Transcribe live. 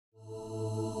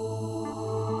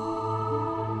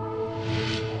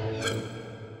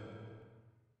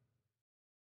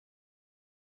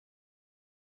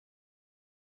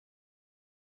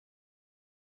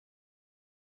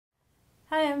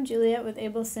Hi, I'm Juliet with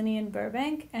AbelCine in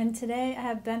Burbank, and today I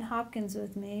have Ben Hopkins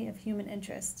with me of Human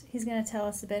Interest. He's going to tell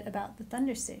us a bit about the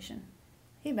ThunderStation.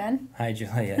 Hey, Ben. Hi,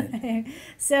 Juliet.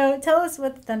 So tell us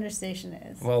what the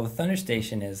ThunderStation is. Well, the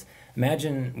ThunderStation is,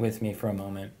 imagine with me for a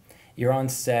moment, you're on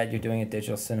set, you're doing a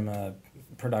digital cinema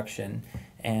production,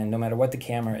 and no matter what the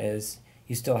camera is,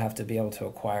 you still have to be able to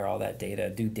acquire all that data,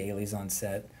 do dailies on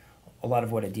set, a lot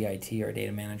of what a DIT or a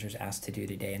data manager is asked to do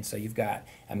today. And so you've got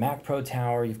a Mac Pro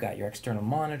tower, you've got your external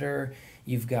monitor,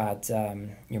 you've got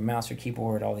your mouse or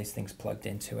keyboard, all these things plugged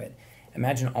into it.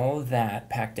 Imagine all of that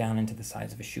packed down into the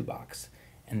size of a shoebox.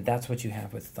 And that's what you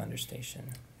have with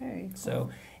ThunderStation. Very cool. So,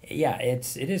 yeah,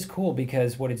 it is cool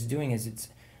because what it's doing is it's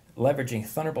leveraging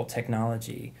Thunderbolt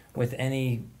technology with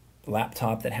any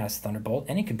laptop that has Thunderbolt,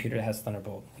 any computer that has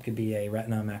Thunderbolt. It could be a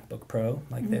Retina MacBook Pro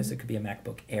like this. It could be a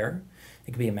MacBook Air.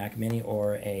 It could be a Mac Mini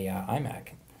or a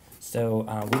iMac. So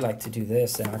we like to do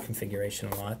this in our configuration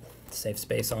a lot to save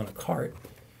space on a cart.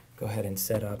 Go ahead and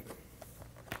set up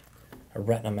a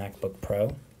Retina MacBook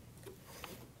Pro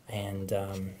and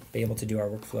be able to do our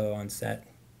workflow on set.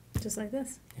 Just like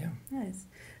this? Yeah. Nice.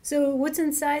 So what's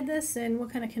inside this and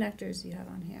what kind of connectors do you have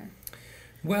on here?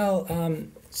 Well,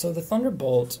 so the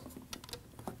Thunderbolt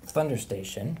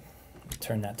ThunderStation,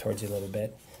 turn that towards you a little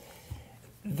bit.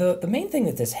 The main thing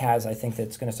that this has, I think,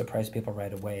 that's going to surprise people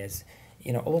right away is,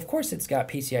 well, of course it's got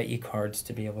PCIe cards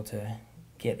to be able to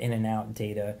get in and out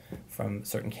data from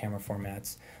certain camera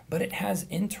formats, but it has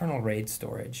internal RAID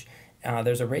storage.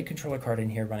 There's a RAID controller card in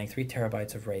here running 3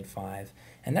 terabytes of RAID 5,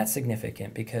 and that's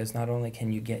significant because not only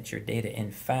can you get your data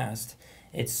in fast,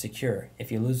 it's secure.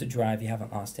 If you lose a drive, you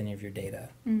haven't lost any of your data.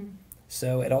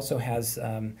 So it also has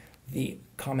the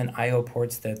common I/O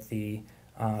ports that the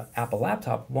Apple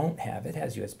laptop won't have. It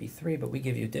has USB 3, but we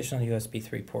give you additional USB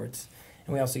 3 ports,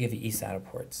 and we also give you eSATA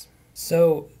ports.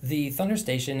 So the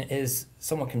ThunderStation is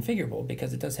somewhat configurable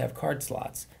because it does have card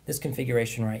slots. This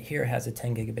configuration right here has a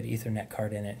 10 gigabit Ethernet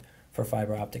card in it for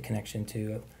fiber optic connection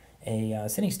to a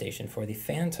cine station for the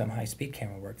Phantom high-speed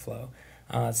camera workflow.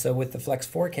 So with the Flex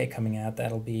 4K coming out,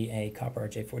 that'll be a copper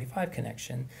RJ45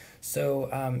 connection. So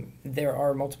there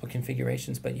are multiple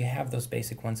configurations, but you have those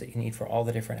basic ones that you need for all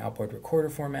the different outboard recorder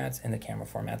formats and the camera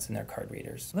formats and their card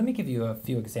readers. Let me give you a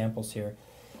few examples here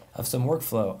of some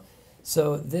workflow.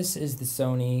 So this is the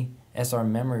Sony SR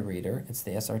memory reader. It's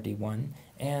the SRD1,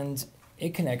 and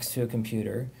it connects to a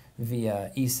computer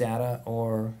via eSATA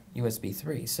or USB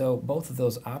 3. So both of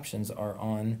those options are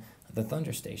on the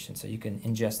ThunderStation, so you can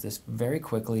ingest this very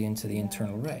quickly into the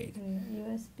internal RAID.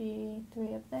 USB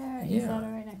 3 up there, Yeah,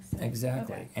 eSATA right next to it.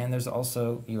 exactly. Okay. And there's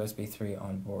also USB 3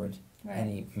 on board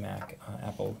any Mac,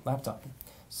 Apple laptop.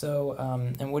 So,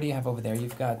 and what do you have over there?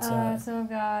 You've got... so I've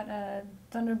got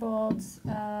Thunderbolt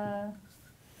drive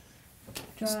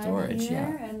storage,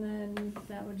 here, yeah. and then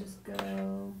that would just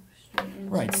go straight into...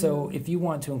 Right, so if you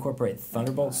want to incorporate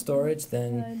Thunderbolt storage,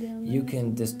 then you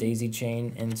can just daisy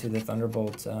chain into the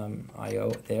Thunderbolt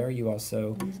I/O there. You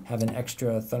also have an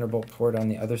extra Thunderbolt port on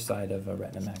the other side of a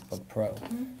Retina MacBook Pro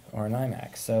or an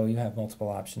iMac, so you have multiple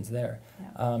options there.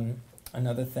 Yeah.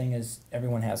 Another thing is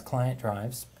everyone has client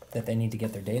drives that they need to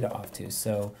get their data off to.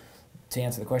 So to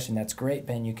answer the question, that's great,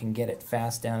 Ben, you can get it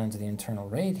fast down into the internal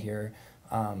RAID here,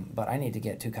 but I need to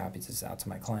get 2 copies of this out to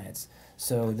my clients.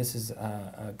 So this is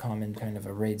a common kind of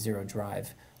a RAID 0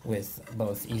 drive with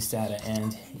both eSATA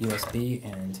and USB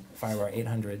and FireWire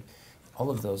 800. All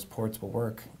of those ports will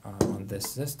work on this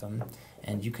system,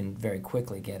 and you can very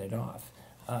quickly get it off.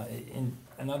 And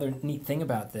another neat thing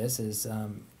about this is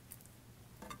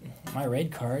my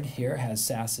RAID card here has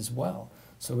SAS as well.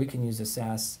 So we can use a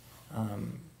SAS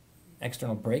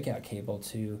external breakout cable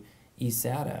to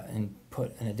eSATA and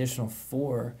put an additional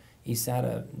 4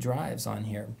 eSATA drives on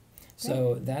here.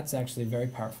 So that's actually a very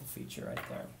powerful feature right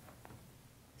there.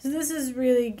 So this is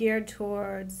really geared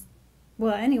towards,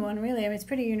 well, anyone really. I mean, it's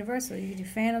pretty universal. You can do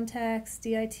phantom text,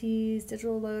 DITs,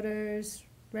 digital loaders,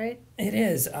 right? It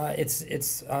is.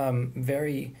 It's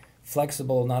very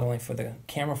flexible, not only for the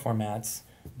camera formats,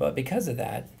 but because of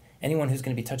that, anyone who's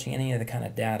going to be touching any of the kind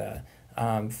of data.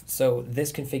 So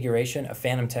this configuration, a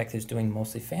Phantom tech who's doing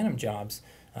mostly Phantom jobs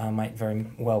might very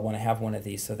well want to have one of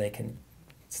these so they can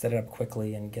set it up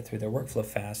quickly and get through their workflow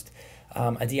fast.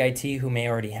 A DIT who may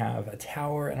already have a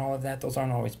tower and all of that, those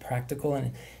aren't always practical,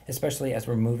 and especially as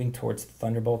we're moving towards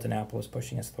Thunderbolt and Apple is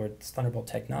pushing us towards Thunderbolt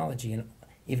technology, and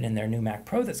even in their new Mac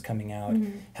Pro that's coming out,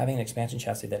 having an expansion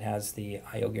chassis that has the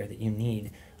I/O gear that you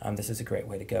need, this is a great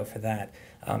way to go for that.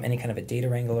 Any kind of a data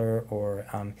wrangler or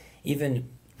even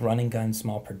running gun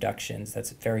small productions,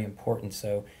 that's very important.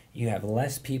 So you have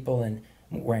less people and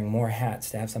wearing more hats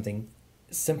to have something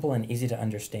simple and easy to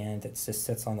understand that just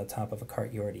sits on the top of a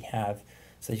cart you already have.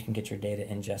 so you can get your data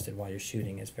ingested while you're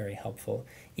shooting is very helpful.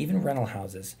 Even rental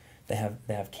houses, they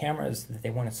have cameras that they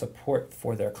want to support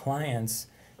for their clients,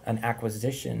 an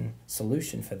acquisition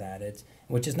solution for that.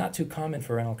 Which is not too common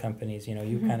for rental companies. You know,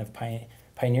 you kind of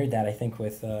pioneered that, I think,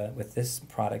 with this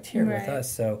product here with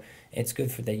us. So it's good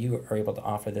that you are able to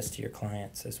offer this to your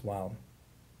clients as well.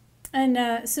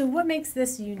 And so what makes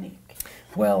this unique?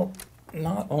 Well,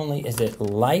 not only is it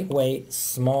lightweight,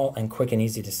 small, and quick and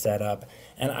easy to set up,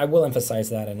 and I will emphasize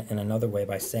that in another way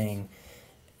by saying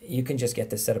you can just get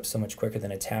this set up so much quicker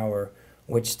than a tower,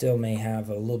 which still may have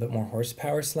a little bit more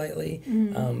horsepower slightly,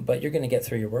 but you're going to get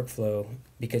through your workflow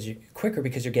because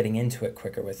you're getting into it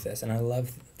quicker with this. And I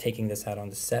love taking this out on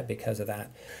the set because of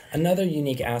that. Another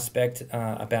unique aspect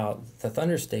about the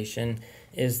ThunderStation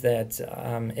is that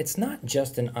it's not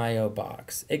just an I/O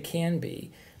box. It can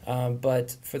be.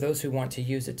 But for those who want to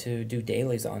use it to do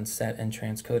dailies on set and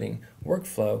transcoding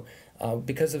workflow,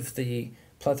 because of the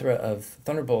plethora of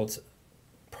Thunderbolt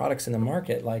products in the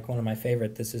market, like one of my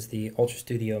favorite, this is the Ultra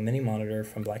Studio mini monitor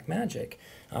from Blackmagic.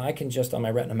 I can just on my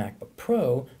Retina MacBook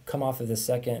Pro come off of the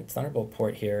second Thunderbolt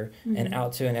port here and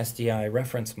out to an SDI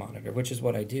reference monitor, which is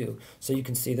what I do. So you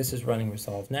can see this is running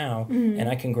Resolve now, and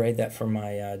I can grade that for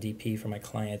my DP for my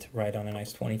client right on a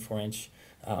nice 24-inch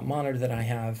monitor that I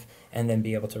have, and then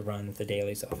be able to run the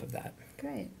dailies off of that.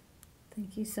 Great.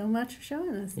 Thank you so much for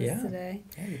showing us this today.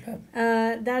 Yeah, you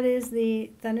bet. That is the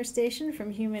ThunderStation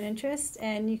from Human Interest,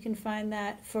 and you can find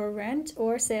that for rent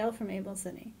or sale from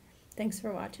AbelCine. Thanks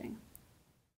for watching.